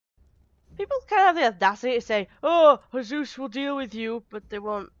People kind of have the audacity to say, "Oh, Zeus will deal with you," but they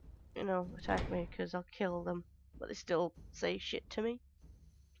won't, you know, attack me because I'll kill them. But they still say shit to me.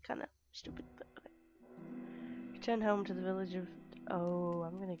 Kind of stupid, but okay. Return home to the village of. Oh,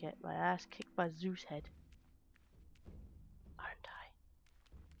 I'm gonna get my ass kicked by Zeus' head, aren't I?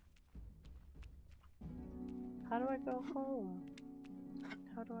 How do I go home?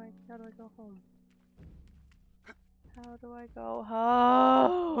 How do I go home? How do I go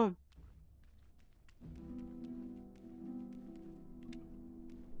home?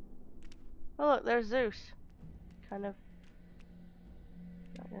 Oh look, there's Zeus. Kind of.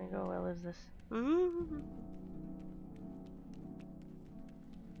 Not gonna go well, is this? I'm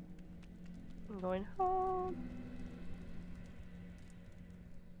going home.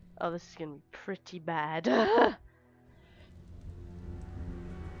 Oh, this is gonna be pretty bad.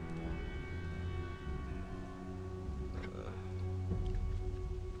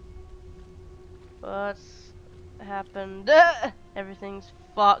 What's happened? Everything's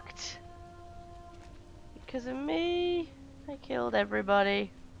fucked. Because of me, I killed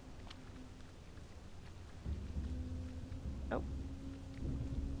everybody. Oh.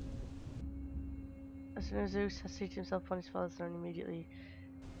 As soon as Zeus has seated himself upon his father's throne immediately.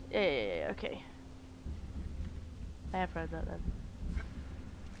 Yeah, okay. I have read that then.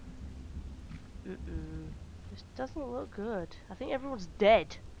 This doesn't look good. I think everyone's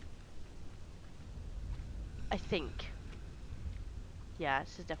dead. I think. Yeah,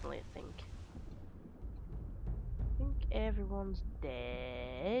 this is definitely a thing. I think everyone's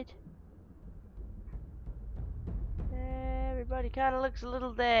dead. Everybody kind of looks a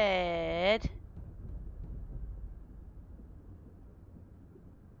little dead.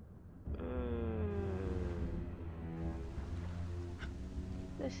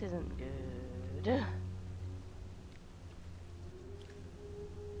 This isn't good.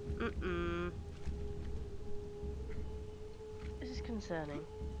 This is concerning,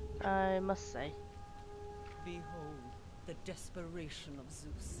 I must say. Behold the desperation of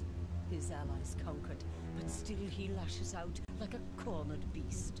Zeus. His allies conquered, but still he lashes out like a cornered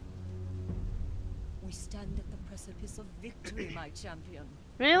beast. We stand at the precipice of victory, my champion.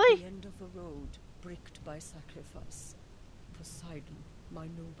 Really? At the end of a road, bricked by sacrifice. Poseidon, my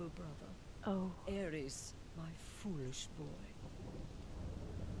noble brother. Oh. Ares, my foolish boy.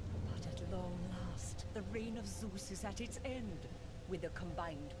 But at long last, the reign of Zeus is at its end. With the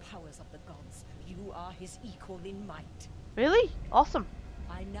combined powers of the gods, you are his equal in might. Really? Awesome.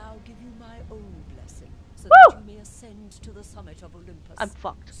 I now give you my own blessing, so Woo! that you may ascend to the summit of Olympus. I'm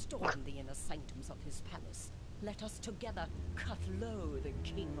fucked. Storm the inner sanctums of his palace. Let us together cut low the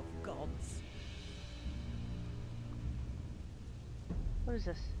king of gods. What is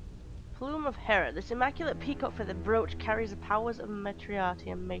this? Plume of Hera. This immaculate peacock for the brooch carries the powers of matriarchy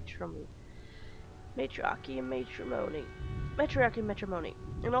and matrimony. Matriarchy and matrimony. Matriarchy and matrimony.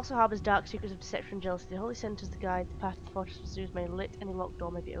 It also harbors dark secrets of deception and jealousy. The holy centers the guide, the path to the fortress of Zeus may lit, any locked door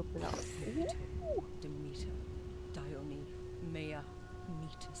may be opened up. Ooh. Demeter, Dione, Maia,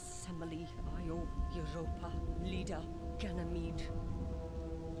 Metis, Semele, Io, Europa, Leda, Ganymede.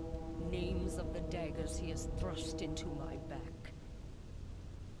 Names of the daggers he has thrust into my back.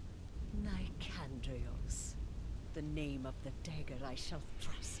 Nicandrios, the name of the dagger I shall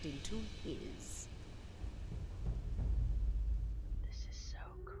thrust into his. This is so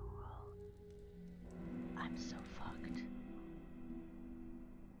cool. I'm so fucked.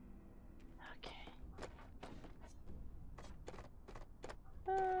 Okay.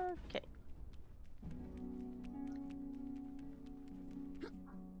 Okay.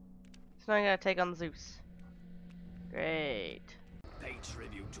 So now I gotta take on Zeus. Great. Pay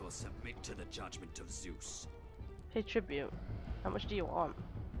tribute or submit to the judgment of Zeus. Pay tribute. How much do you want?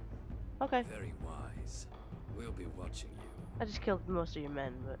 Okay. Very wise. We'll be watching you. I just killed most of your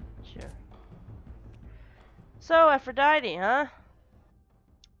men, but sure. So, Aphrodite, huh?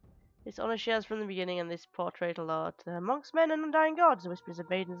 This honor she has from the beginning, and this portrait allure to her monks, men, and undying gods, the whispers of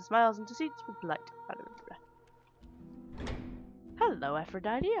maidens, and smiles, and deceits with light. Hello,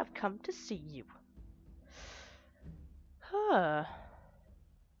 Aphrodite, I've come to see you. Huh.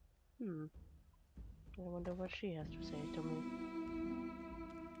 I wonder what she has to say to me.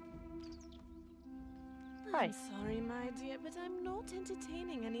 Hi. I'm sorry, my dear, but I'm not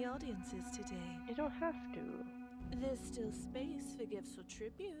entertaining any audiences today. You don't have to. There's still space for gifts or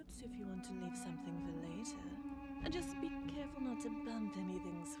tributes if you want to leave something for later. And just be careful not to bump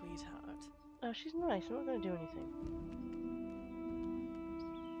anything, sweetheart. Oh, she's nice. I'm not going to do anything.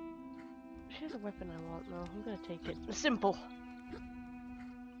 She has a weapon I want, though. I'm going to take it. Simple.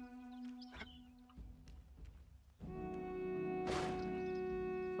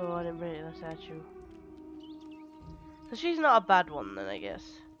 Oh, I didn't break the statue. So she's not a bad one then, I guess.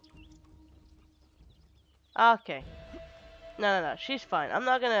 Okay. No, she's fine. I'm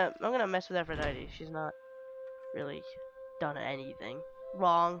gonna mess with Aphrodite. She's not really done anything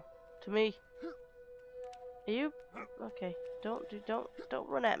wrong to me. Are you? Okay. Don't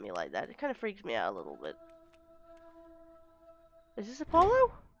run at me like that. It kind of freaks me out a little bit. Is this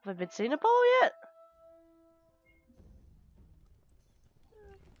Apollo? Have I been seeing Apollo yet?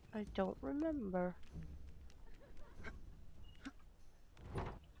 I don't remember.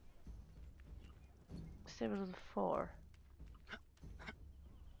 Stable of the 4.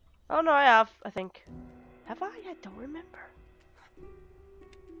 Oh no, I have, I think. Have I? I don't remember.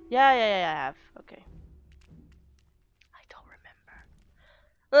 Yeah, I have. Okay. I don't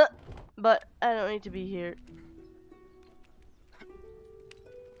remember. But I don't need to be here.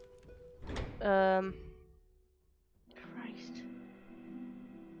 Christ.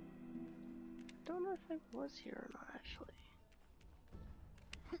 Don't know if I was here or not, actually.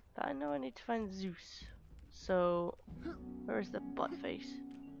 But I know I need to find Zeus. So, where is the butt face?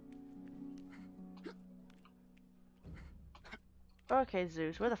 Okay,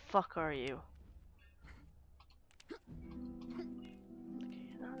 Zeus, where the fuck are you? Okay,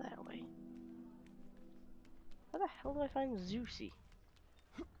 not that way. Where the hell do I find Zeusy?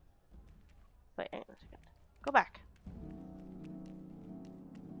 Wait, hang on a second. Go back.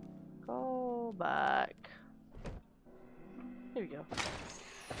 Go back. Here we go.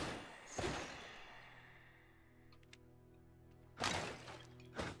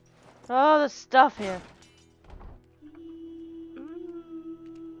 Oh, there's stuff here.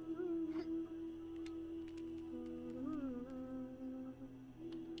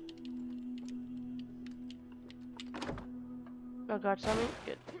 No guards on me.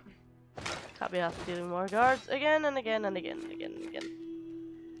 Good. Can't be asked dealing more guards again and again and again and again and again.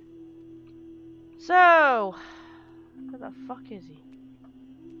 So, where the fuck is he?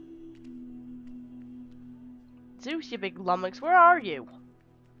 Zeus, you big lummox, where are you?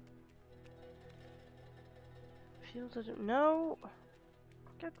 Fields, I don't know.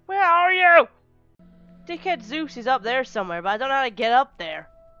 God, where are you? Dickhead Zeus is up there somewhere, but I don't know how to get up there.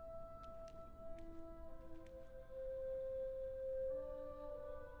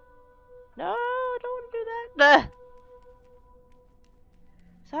 No, I don't want to do that.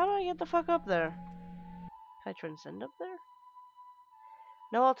 So how do I get the fuck up there? Can I transcend up there?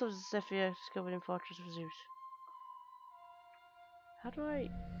 No altar of Zephyr discovered in Fortress of Zeus. How do I...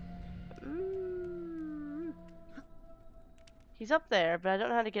 He's up there, but I don't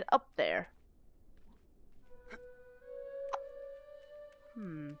know how to get up there.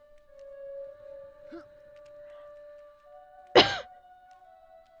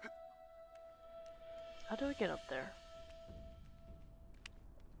 How do I get up there?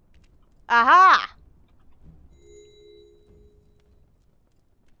 Aha!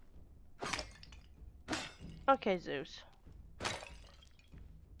 Okay, Zeus.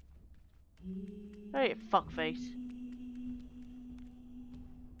 Hey, fuckface.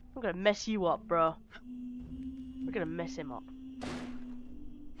 I'm gonna mess you up, bro. We're gonna mess him up.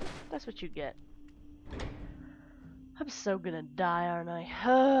 That's what you get. I'm so gonna die, aren't I?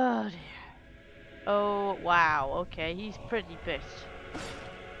 Oh, dear. Oh, wow. Okay, he's pretty pissed.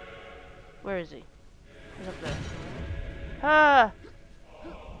 Where is he? He's up there. Ah!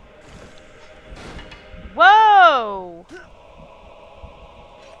 Whoa!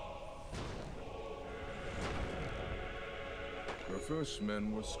 The first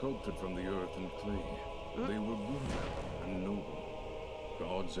men were sculpted from the earth and clay. They were good and noble.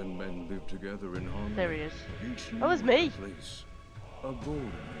 Gods and men lived together in harmony. There he is. Each That was me. place, a golden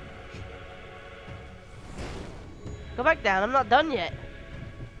age. Go back down, I'm not done yet.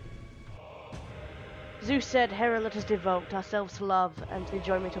 Zeus said, Hera, let us devote ourselves to love and to the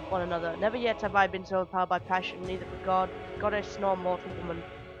enjoyment of one another. Never yet have I been so empowered by passion, neither for God, goddess, nor mortal woman,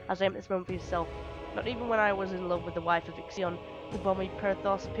 as I am at this moment for yourself. Not even when I was in love with the wife of Ixion, who bore me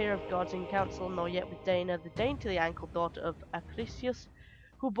Perthos, peer of gods in council, nor yet with Dana, the daintily ankled daughter of Acrisius,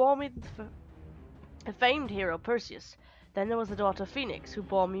 who bore me the famed hero Perseus. Then there was the daughter of Phoenix, who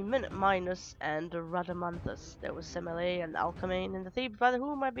bore me Minos and Rhadamanthus. There was Semele and Alcmene, and the Thebes by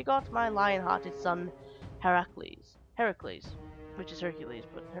whom I begot my lion-hearted son Heracles, which is Hercules,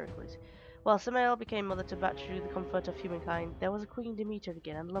 but Heracles. While Semele became mother to Batu, the comfort of humankind, there was a Queen Demeter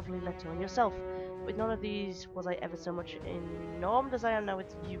again, and lovely Leto, and yourself. With none of these was I ever so much enormed as I am now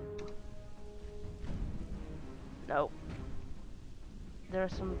with you. No. There are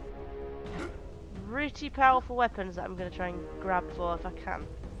some pretty powerful weapons that I'm going to try and grab for if I can.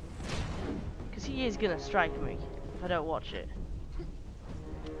 Because he is going to strike me if I don't watch it.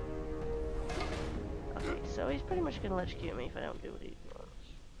 so he's pretty much gonna electrocute me if I don't do what he wants.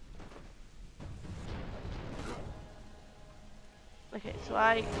 Okay, so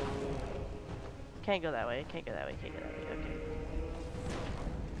I can't go that way, can't go that way, can't go that way, okay.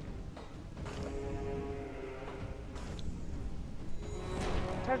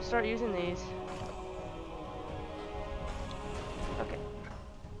 It's hard to start using these. Okay.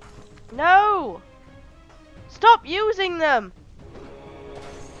 No! Stop using them!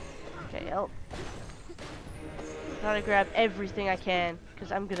 Okay, I'll gotta grab everything I can,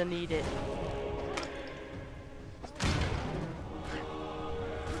 because I'm gonna need it.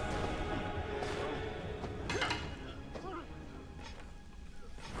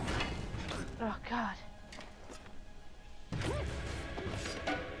 Oh god.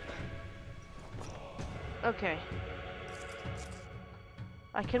 Okay.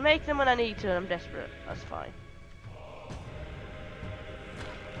 I can make them when I need to and I'm desperate. That's fine.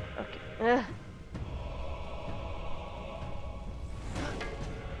 Okay. Ugh.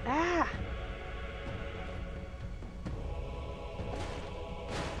 Ah!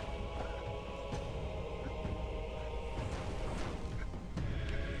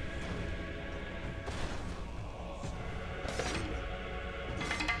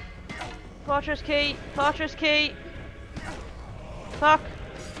 Fortress key! Fortress key! Fuck!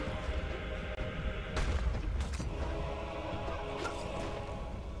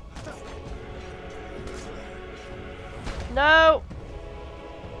 No!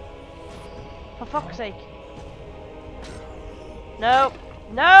 For fuck's sake. No!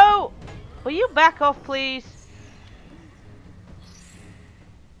 No! Will you back off, please?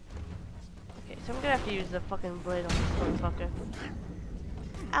 Okay, so I'm gonna have to use the fucking blade on this motherfucker.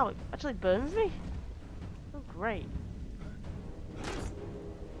 Ow, it actually burns me? Oh, great.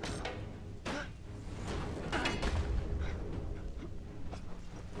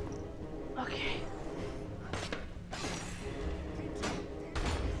 Okay.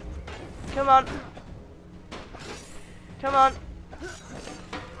 Come on. Come on.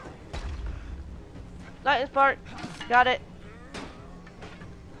 Lightning spark. Got it.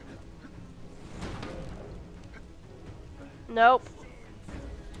 Nope.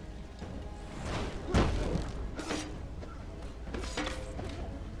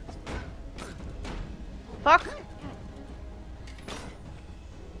 Fuck.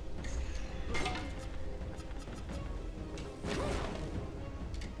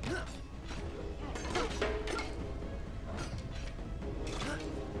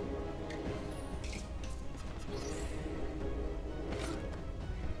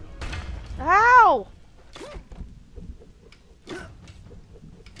 Ow!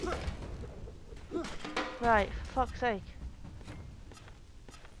 Right, for fuck's sake.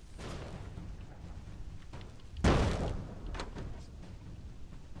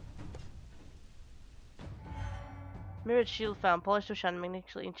 Mirrored shield found, polished to shine,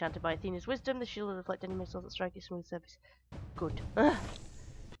 magnetically enchanted by Athena's wisdom. The shield will reflect any missiles that strike its smooth surface. Good. Ugh.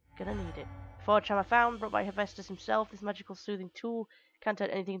 Gonna need it. Forge hammer found, brought by Hephaestus himself. This magical soothing tool can't turn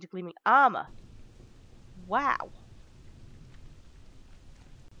anything into gleaming armor. Wow.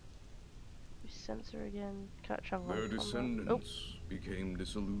 Sensor again. Can't travel. Their descendants became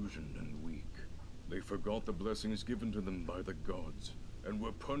disillusioned and weak. They forgot the blessings given to them by the gods and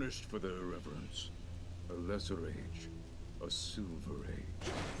were punished for their irreverence. A lesser age, a silver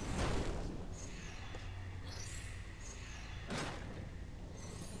age.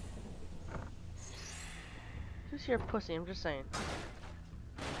 Who's here, pussy? I'm just saying.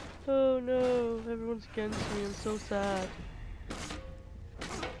 Oh no, everyone's against me. I'm so sad.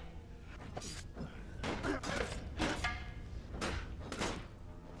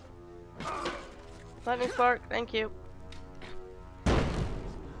 Lightning spark, thank you.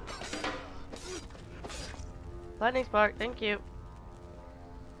 Lightning spark, thank you.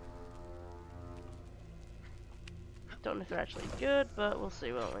 Don't know if they're actually good, but we'll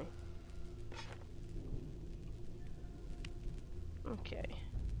see, won't we? Okay.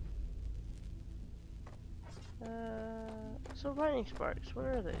 So lightning sparks, what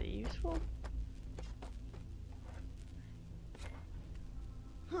are they? Useful?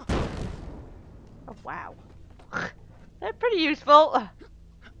 Oh wow. They're pretty useful.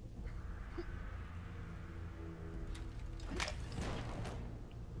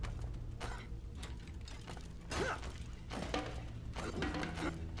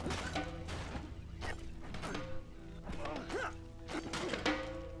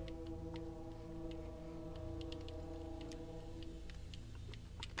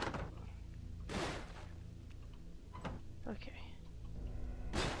 Okay.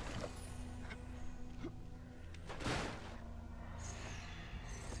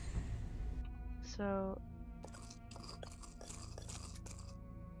 So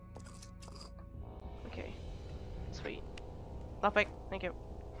Lockpick, thank you.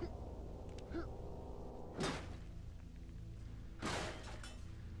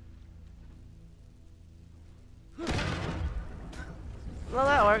 Well,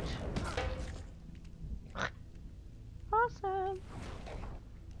 that worked. Awesome.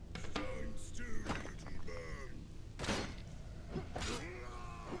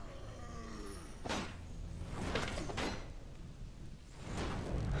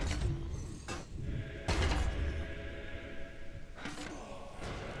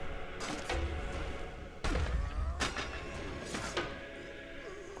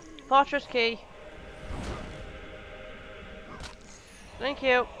 Fortress key. Thank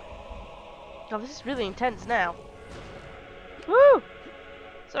you. Oh, this is really intense now. Woo!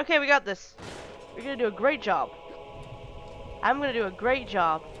 It's okay, we got this. We're gonna do a great job. I'm gonna do a great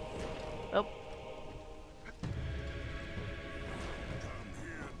job. Oh.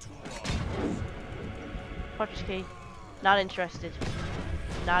 Fortress key. Not interested.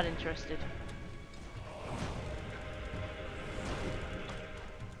 Not interested.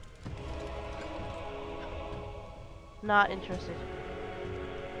 Not interested.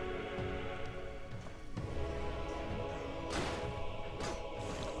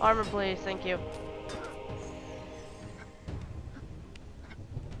 Armor, please. Thank you.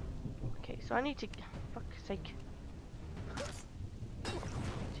 Okay, so I need to... Fuck's sake.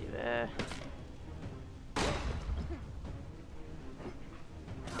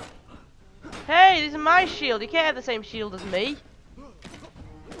 Hey, this is my shield. You can't have the same shield as me.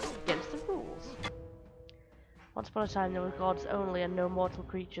 Against the rules. Once upon a time there were gods only and no mortal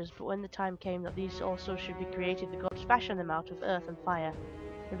creatures, but when the time came that these also should be created, the gods fashioned them out of earth and fire,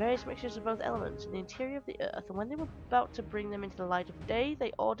 and various mixtures of both elements in the interior of the earth, and when they were about to bring them into the light of day,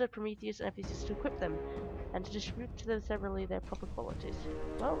 they ordered Prometheus and Ephesus to equip them, and to distribute to them severally their proper qualities.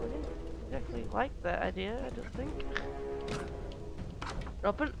 Well, we didn't exactly like that idea, I don't think.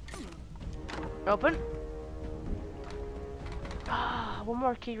 Open. Open. Ah, one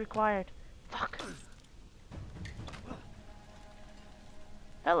more key required. Fuck.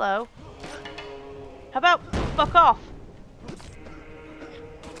 Hello. How about fuck off?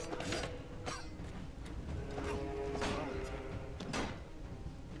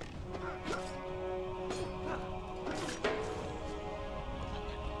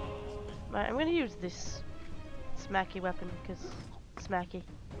 Right, I'm gonna use this smacky weapon because smacky.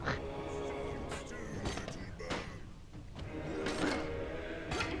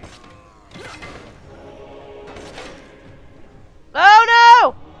 Oh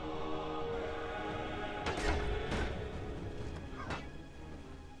no!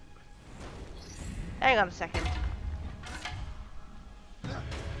 Hang on a second.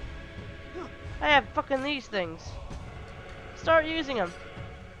 I have fucking these things. Start using them.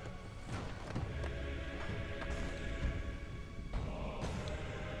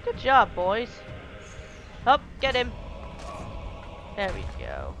 Good job, boys. Up, get him. There we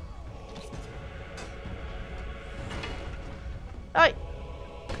go. Hey.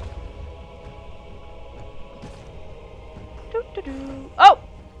 Doo -doo -doo. Oh.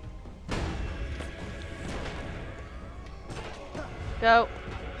 Go.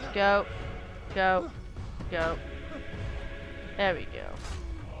 Go. Go. Go. There we go.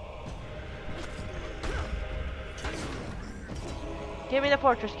 Give me the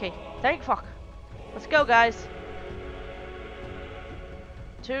fortress key. Thank fuck. Let's go, guys.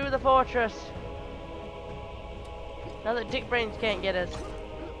 To the fortress. Now that Dick Brains can't get us.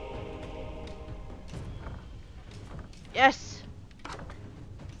 Yes!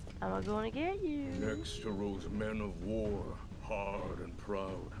 I'm gonna get you. Next arose men of war, hard and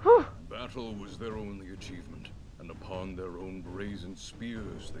proud. Whew. Battle was their only achievement, and upon their own brazen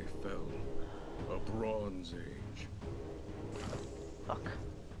spears they fell. A Bronze Age. Fuck.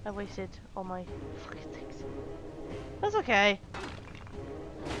 I wasted all my fucking things. That's okay.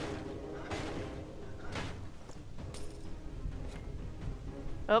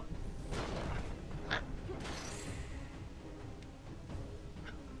 Oh.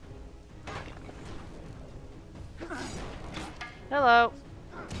 Hello.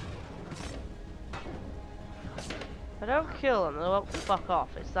 If I don't kill them, they won't fuck off.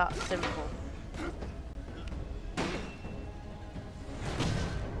 It's that simple.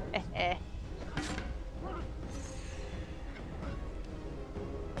 Eh.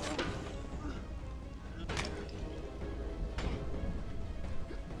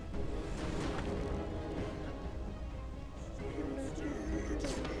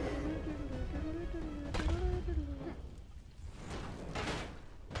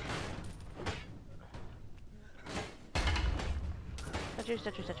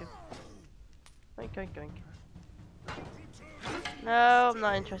 Statue. Oink, oink, oink. No, I'm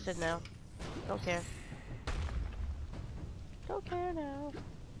not interested now. Don't care. Don't care now.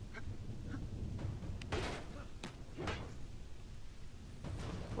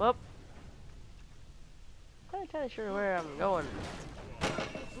 Whoop. I'm not entirely sure where I'm going.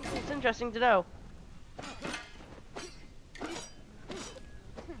 It's interesting to know.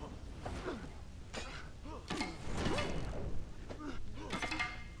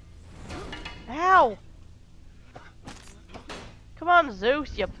 Ow! Come on,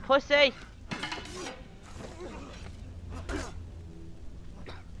 Zeus, you pussy!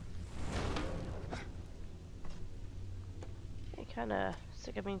 You're kinda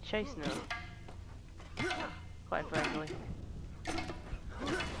sick of being chased now. Quite frankly.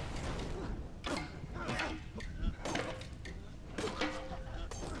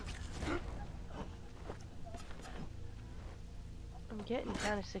 I'm getting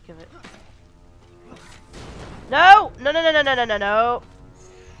kinda sick of it. No! No, no, no, no, no, no, no, no!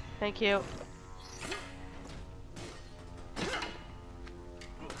 Thank you.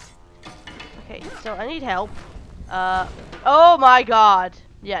 Okay, so I need help. Oh my god!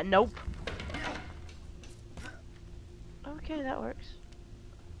 Yeah, nope. Okay, that works.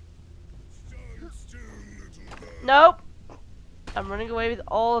 Nope! I'm running away with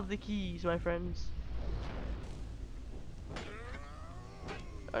all of the keys, my friends.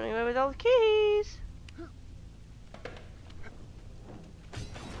 Running away with all the keys!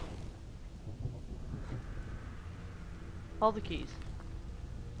 All the keys.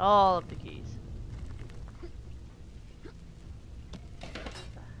 All of the keys.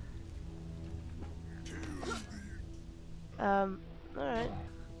 Alright.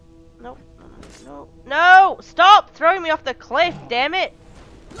 Nope. No. No! Stop throwing me off the cliff, damn it!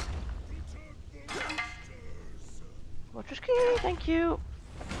 Fortress key, thank you.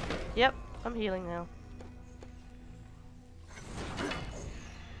 Yep, I'm healing now.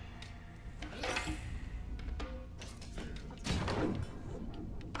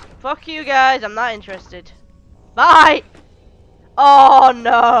 Fuck you guys, I'm not interested. Bye! Oh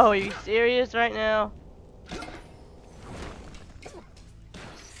no, are you serious right now?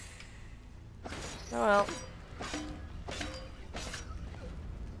 Oh well.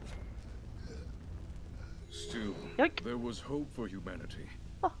 Still, Yoink. there was hope for humanity.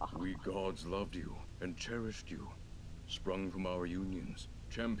 We gods loved you and cherished you. Sprung from our unions,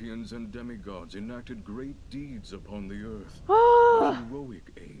 champions and demigods enacted great deeds upon the earth. A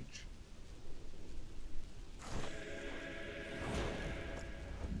heroic age.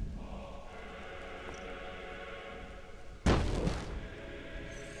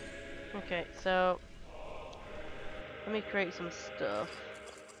 Okay, so let me create some stuff.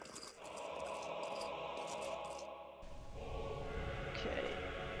 Okay.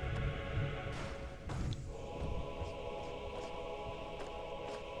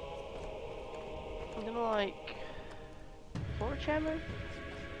 I'm gonna like torch hammer?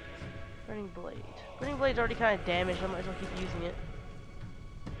 Burning blade. Burning blade's already kind of damaged, I might as well keep using it.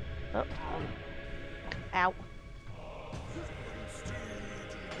 Oh. Ow.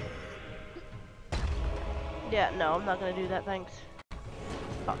 Yeah, no, I'm not gonna do that, thanks.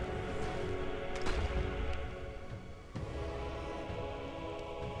 Fuck.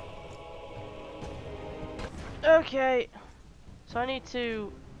 Okay. So I need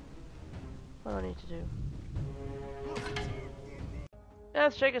to... What do I need to do? Yeah,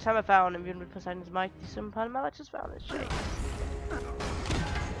 let's check his hammer found and with Poseidon's mighty some pan mallet just found this shit.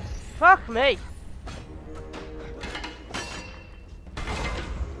 Fuck me!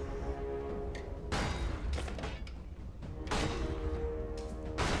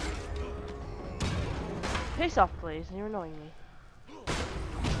 Piss off, please. You're annoying me.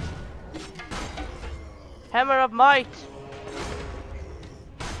 Hammer of might.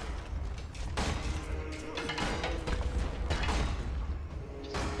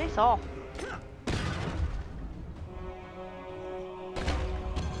 Just piss off.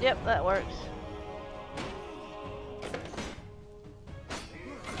 Yep, that works.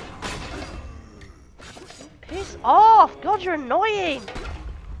 Piss off! God, you're annoying!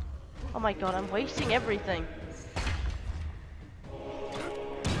 Oh my god, I'm wasting everything.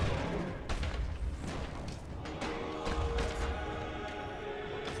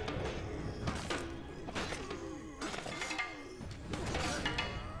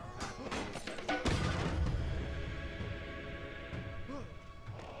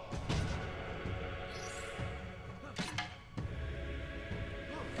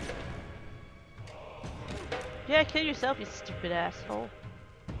 Yeah, kill yourself, you stupid asshole.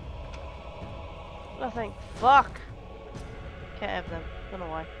 Nothing. Fuck! Can't have them. Don't know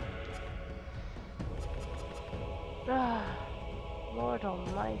why. Lord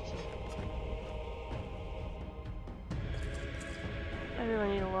Almighty. I really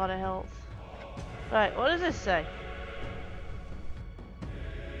need a lot of health. Right, what does this say?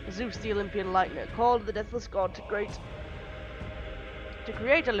 Zeus the Olympian lightner called the deathless god to create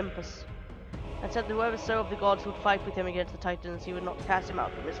Olympus, and said that whoever served the gods would fight with him against the Titans, he would not cast him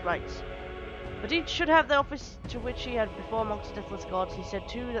out from his rights. But each should have the office to which he had before amongst the deathless gods. He said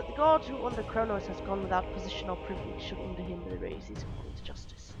too that the god who under Kronos has gone without position or privilege should under him raise his according to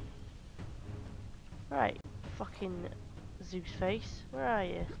justice. Right, fucking Zeus face, where are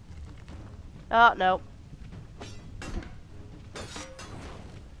you? Oh, no.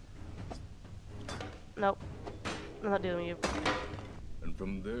 Nope. I'm not dealing with you. And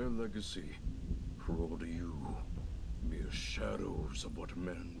from their legacy, crawl to you, mere shadows of what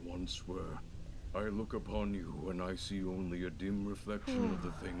men once were. I look upon you and I see only a dim reflection of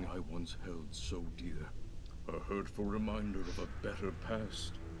the thing I once held so dear. A hurtful reminder of a better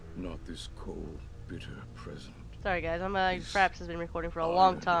past, not this cold, bitter present. Sorry guys, Fraps has been recording for a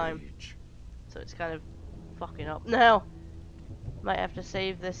long time, so it's kind of fucking up now. Might have to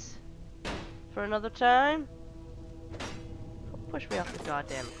save this for another time. Push me off the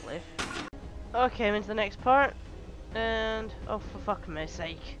goddamn cliff. Okay, I'm into the next part, and oh, for fuck me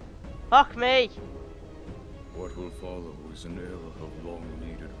sake, fuck me! What will follow is an era of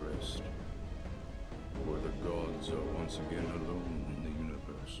long-needed rest, where the gods are once again alone in the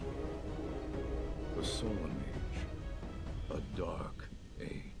universe. A solemn age, a dark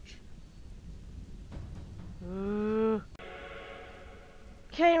age.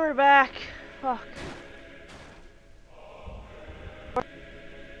 Okay, we're back. Fuck.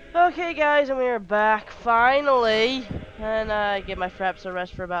 Okay guys, and we are back, finally! And I give my Fraps a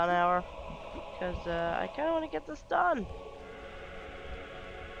rest for about an hour, because I kind of want to get this done.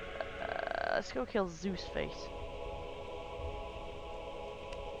 Let's go kill Zeus face.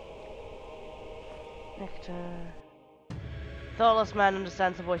 Nectar. Thoughtless man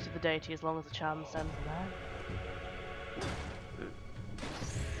understands the voice of the deity as long as the charm understands the man.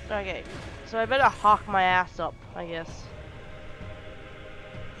 Okay, so I better hawk my ass up, I guess.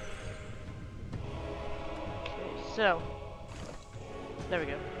 Okay, so there we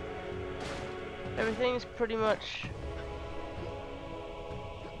go. Everything's pretty much.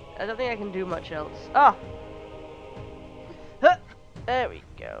 I don't think I can do much else. Ah! Huh! There we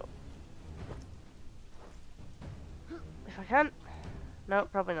go. If I can. No,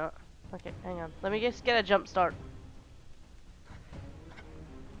 probably not. Okay, hang on. Let me just get a jump start.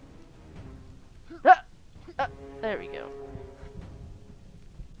 There we go.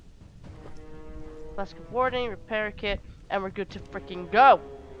 Flask of warding, repair kit, and we're good to freaking go.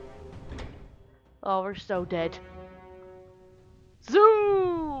 Oh, we're so dead.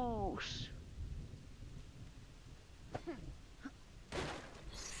 Zeus!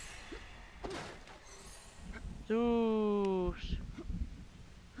 Zeus!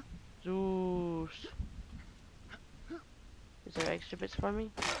 Zeus! Is there extra bits for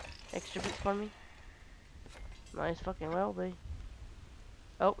me? Extra bits for me? Might as fucking well be.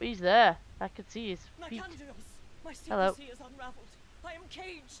 Oh, he's there. I could see his feet. My Hello. secrecy is unraveled. I am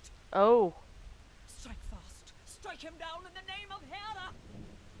caged. Oh. Strike fast. Strike him down in the name of Hera.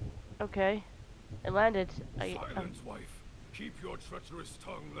 Okay. It landed. Silence, wife. Keep your treacherous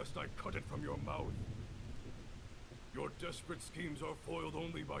tongue, lest I cut it from your mouth. Your desperate schemes are foiled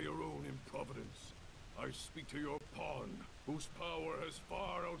only by your own improvidence. I speak to your pawn, whose power has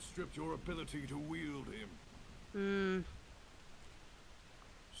far outstripped your ability to wield him.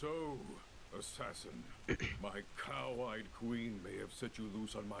 So, assassin, my cow-eyed queen may have set you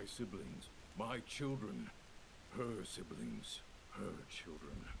loose on my siblings, my children, her siblings, her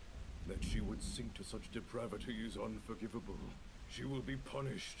children. That she would sink to such depravity is unforgivable. She will be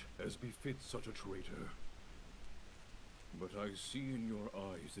punished as befits such a traitor. But I see in your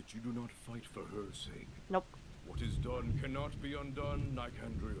eyes that you do not fight for her sake. Nope. What is done cannot be undone,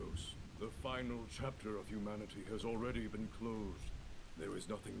 Nicandrios. The final chapter of humanity has already been closed. There is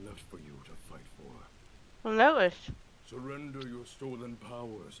nothing left for you to fight for. Well, noticed. Surrender your stolen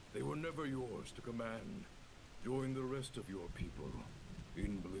powers. They were never yours to command. Join the rest of your people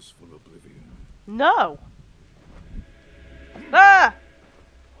in blissful oblivion. No! Ah!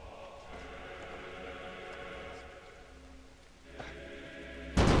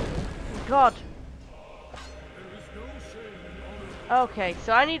 God. Okay,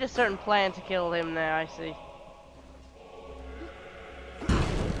 so I need a certain plan to kill him now, I see.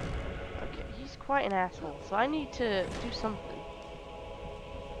 Okay, he's quite an asshole, so I need to do something.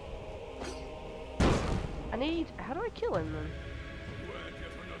 How do I kill him then?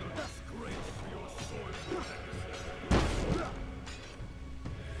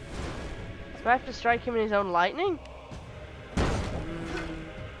 Do I have to strike him in his own lightning?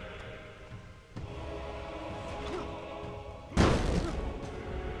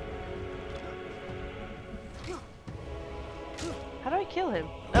 How do I kill him?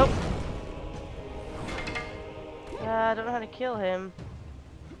 Nope. I don't know how to kill him.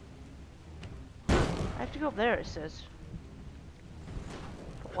 I have to go up there, it says.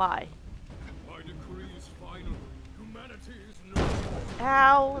 But why? My decree is final. Humanity is no.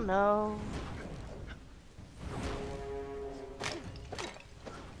 Ow, no.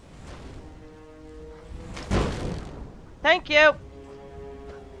 Thank you!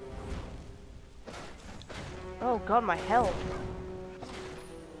 Oh god, my health.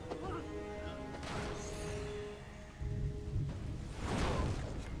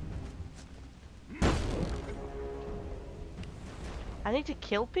 I need to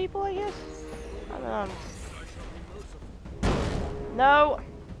kill people, I guess? I don't know. No!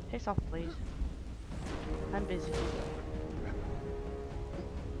 Piss off, please. I'm busy.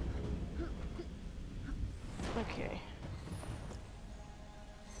 Okay.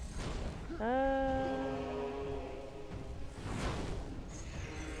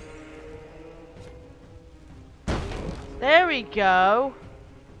 There we go.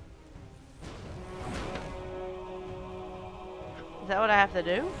 Is that what I have to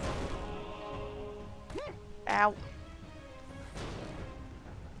do? Ow.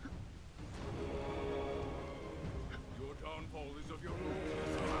 Your downfall is of your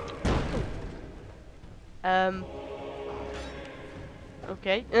own.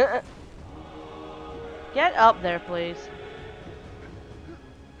 Okay. Get up there, please.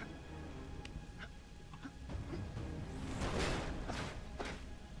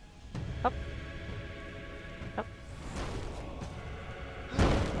 Up. Up.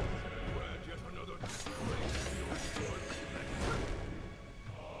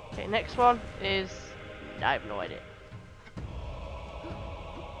 Okay, next one is... I have no idea.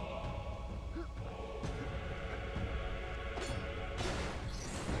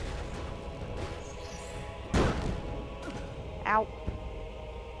 Ow.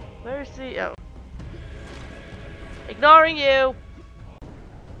 Where's the... oh. Ignoring you!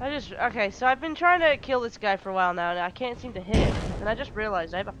 Okay, so I've been trying to kill this guy for a while now, and I can't seem to hit him. And I just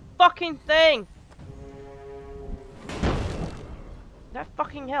realized I have a fucking thing! That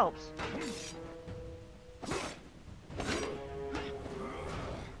fucking helps.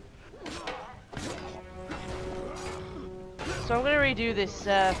 So I'm gonna redo this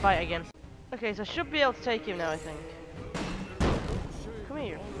fight again. Okay, so I should be able to take him now, I think. Come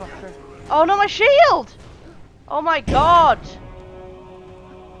here, fucker. Oh no, my shield! Oh my god!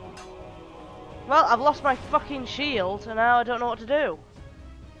 Well, I've lost my fucking shield, and now I don't know what to do.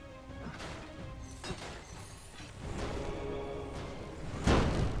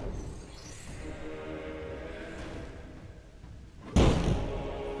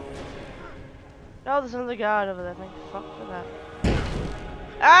 Oh, there's another guard over there. Thank fuck for that.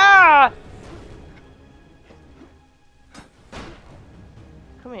 Ah!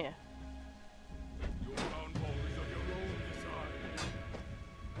 Come here. Your downfall is of your own design.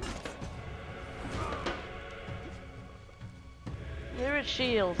 Mirrored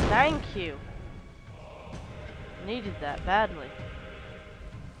shield. Thank you. Needed that badly.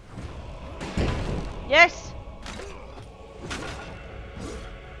 Yes!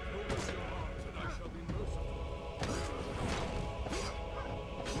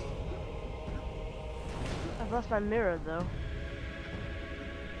 I've lost my mirror though.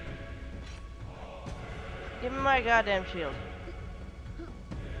 Give me my goddamn shield.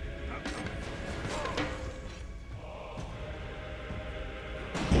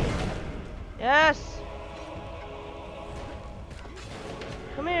 Yes!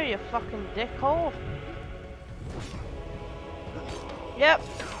 Come here, you fucking dickhole. Yep,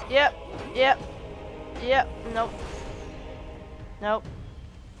 yep, yep, yep, nope. Nope.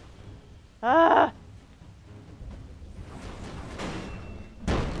 Ah!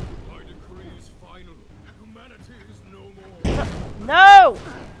 My decree is final. Humanity is no more. No!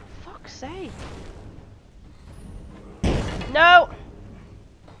 Fuck's sake. No!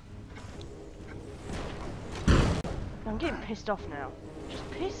 I'm getting pissed off now. Just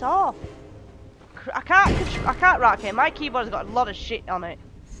piss off. I can't rock here. My keyboard's got a lot of shit on it.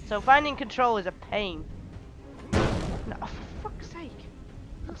 So finding control is a pain. No, for fuck's sake.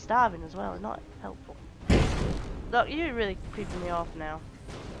 I'm starving as well. It's not helpful. Look, you're really creeping me off now.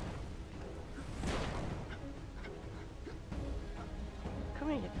 Come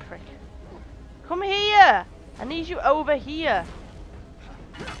here, you prick. Come here! I need you over here.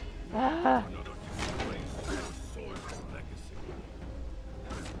 Ah.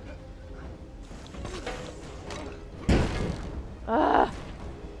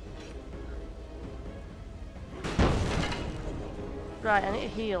 Right, I need to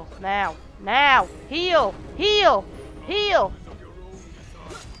heal. Now. Now! Heal! Heal! Heal!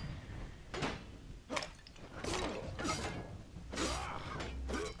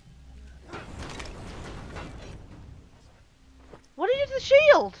 What did you do to the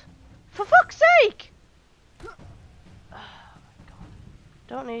shield? For fuck's sake! Oh my god.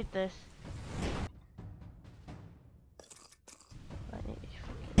 Don't need this. I need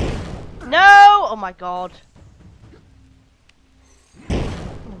fucking... No! Oh my god.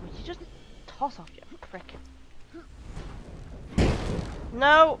 Oh, would you just toss off, you prick?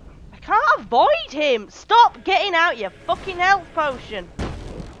 No! I can't avoid him! Stop getting out your fucking health potion!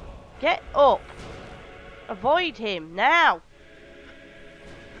 Get up! Avoid him, now!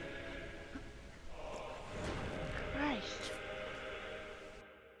 Christ.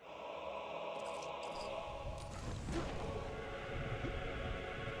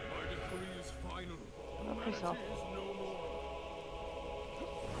 My decree is final. Oh, piss off. Is no more.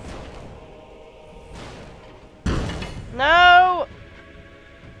 No!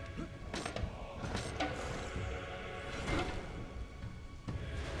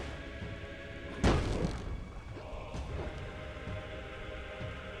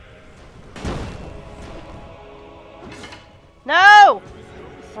 No!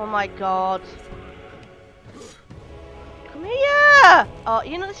 Oh my god. Come here! Oh,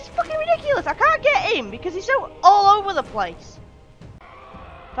 you know, this is fucking ridiculous. I can't get him because he's so all over the place.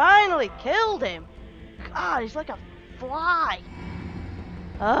 Finally killed him. God, he's like a fly.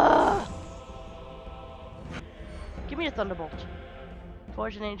 Ugh. Give me a thunderbolt.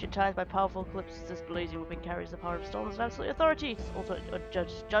 Forged in ancient times by powerful eclipses, this blazing weapon carries the power of storms and absolute authority. It's also a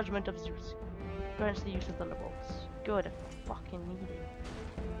judgment of Zeus. Grants the use of thunderbolts. Good. I fucking need it.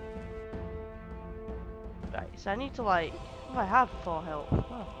 Right, so I need to like... Oh, I have 4 health.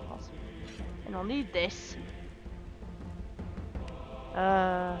 Oh, awesome. And I'll need this.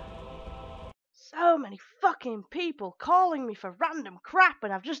 So many fucking people calling me for random crap,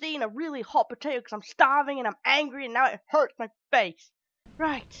 and I've just eaten a really hot potato because I'm starving and I'm angry and now it hurts my face.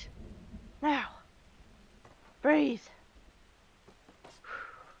 Right. Now. Breathe.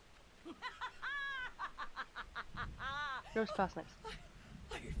 Goes fast next.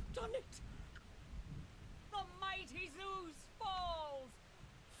 I've done it! The mighty Zeus falls!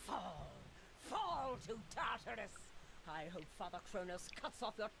 Fall to Tartarus! I hope Father Kronos cuts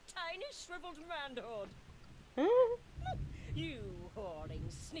off your tiny shriveled manhood! You whoring,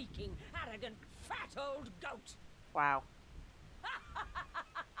 sneaking, arrogant, fat old goat! Wow.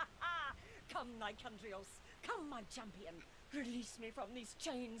 Come, Nicandrios, come, my champion! Release me from these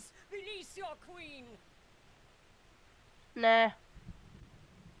chains! Release your queen! Nah.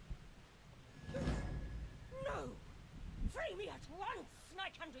 No! Free me at once,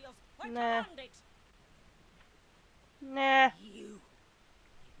 Nicandrios! I Nah. command it! Nah. You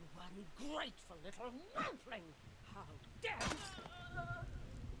ungrateful little whelpling! How dare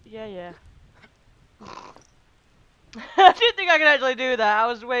you! Yeah. I didn't think I could actually do that. I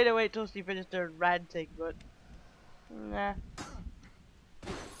was waiting to wait till she finished her ranting, but... Nah.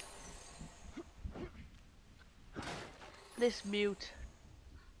 This mute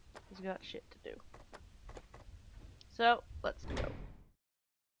has got shit to do. So, let's go.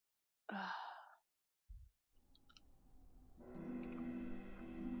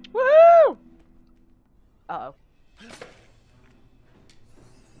 Woohoo! Uh-oh.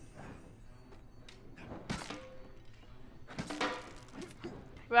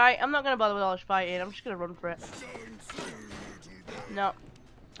 Right, I'm not gonna bother with all this fighting. I'm just gonna run for it. No.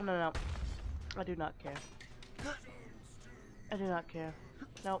 No. I do not care. I do not care.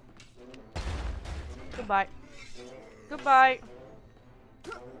 Nope. Goodbye. Goodbye.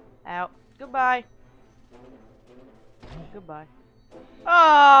 Out. Goodbye. Goodbye.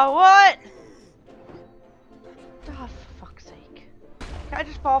 Oh, what? Oh, for fuck's sake. Can I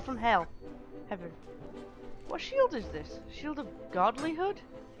just fall from hell? Heaven. What shield is this? Shield of godlyhood?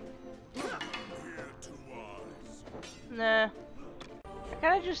 Nah. I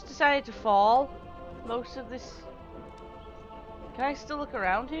kinda just decided to fall most of this. Can I still look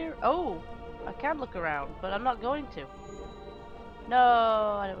around here? Oh! I can look around, but I'm not going to. No,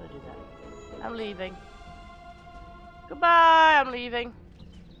 I don't want to do that. I'm leaving. Goodbye! I'm leaving.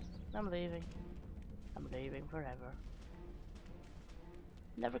 I'm leaving. I'm leaving forever.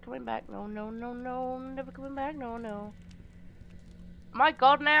 Never coming back. No. Never coming back. No. My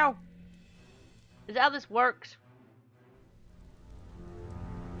god, now! Is that how this works?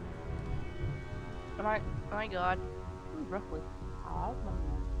 My god. Roughly. Oh my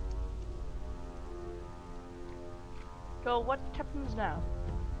god. So what happens now?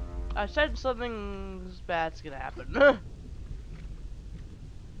 I said something bad's gonna happen.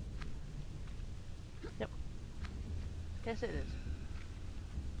 Guess it is.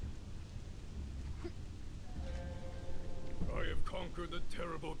 I have conquered the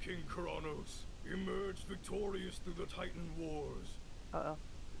terrible King Kronos, emerged victorious through the Titan Wars, Uh-oh.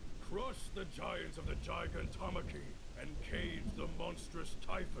 crushed the giants of the Gigantomachy, and caged the monstrous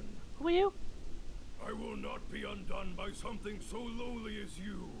Typhon. Who are you? I will not be undone by something so lowly as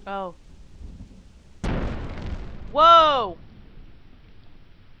you. Oh. Whoa!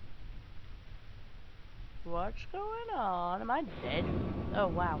 What's going on? Am I dead? Oh,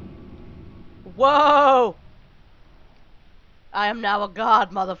 wow. Whoa! I am now a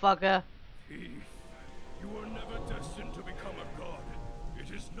god, motherfucker. Thief, you were never destined to become a god.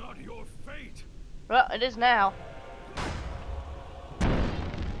 It is not your fate. Well, it is now.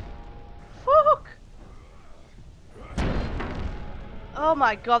 Fuck! Oh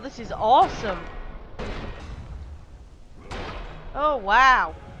my god, this is awesome. Oh,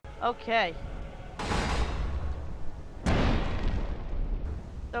 wow. Okay.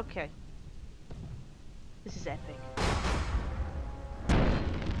 Okay. This is epic.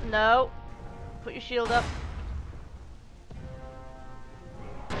 No. Put your shield up.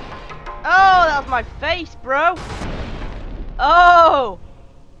 Oh, that was my face, bro. Oh!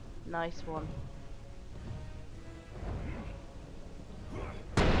 Nice one.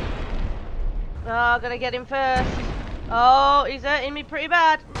 Oh, gotta get him first. Oh, he's hurting me pretty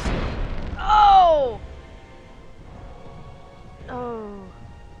bad. Oh! Oh.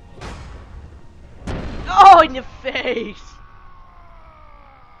 Oh, in your face!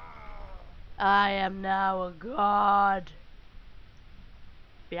 I am now a god.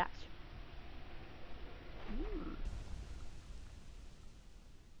 Yes.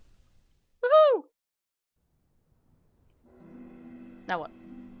 Woohoo! Now what?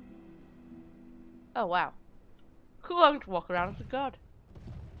 Oh wow. Cool, I'm going to walk around as a god.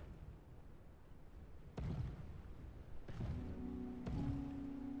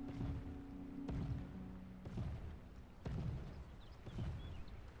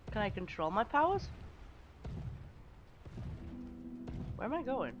 Can I control my powers? Where am I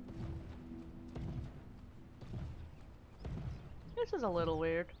going? This is a little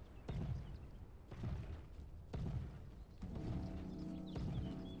weird.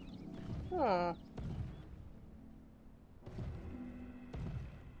 Hmm.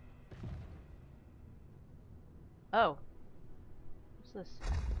 Oh. What's this?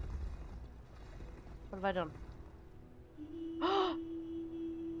 What have I done?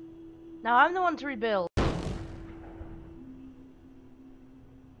 Now I'm the one to rebuild.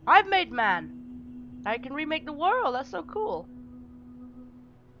 I've made man. I can remake the world. That's so cool.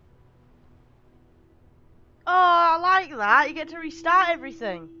 Oh, I like that. You get to restart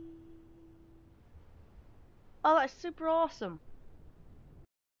everything. Oh, that's super awesome.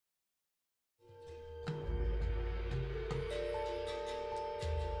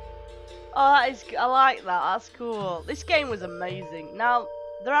 Oh, I like that. That's cool. This game was amazing. Now,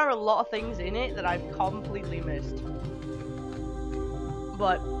 there are a lot of things in it that I've completely missed.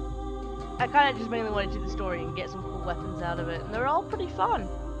 But I kind of just mainly wanted to do the story and get some cool weapons out of it. And they're all pretty fun.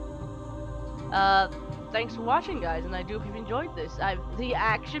 Thanks for watching, guys, and I do hope you've enjoyed this. The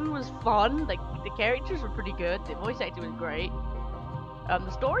action was fun. Like, the characters were pretty good. The voice acting was great.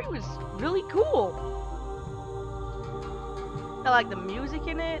 The story was really cool. I like the music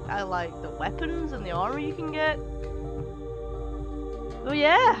in it. I like the weapons and the armor you can get. Oh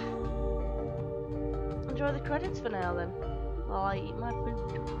yeah. Enjoy the credits for now then, while I eat my food.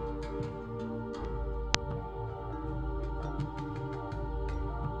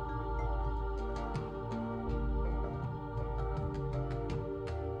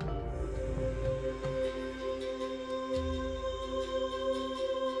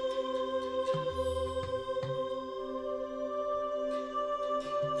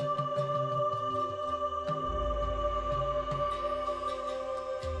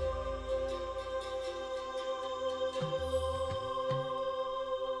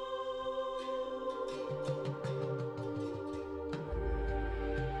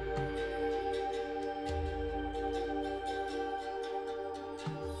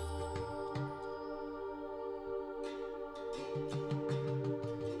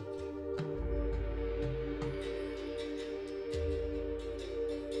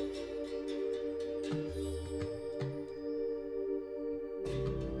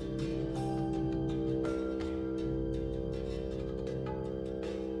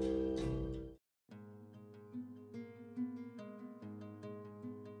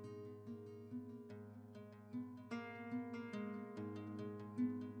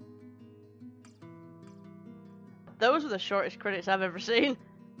 Those were the shortest credits I've ever seen.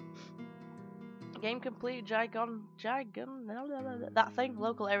 Game complete, that thing,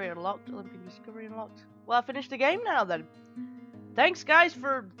 local area unlocked, Olympian discovery unlocked. Well, I finished the game now then. Thanks guys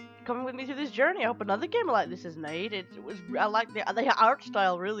for coming with me through this journey. I hope another game like this is made. I like the art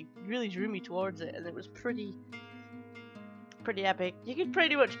style really drew me towards it, and it was pretty epic. You could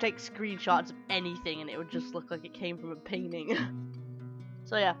pretty much take screenshots of anything and it would just look like it came from a painting.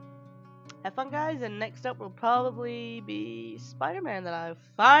 So yeah. Have fun guys, and next up will probably be Spider-Man that I've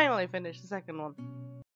finally finished the second one.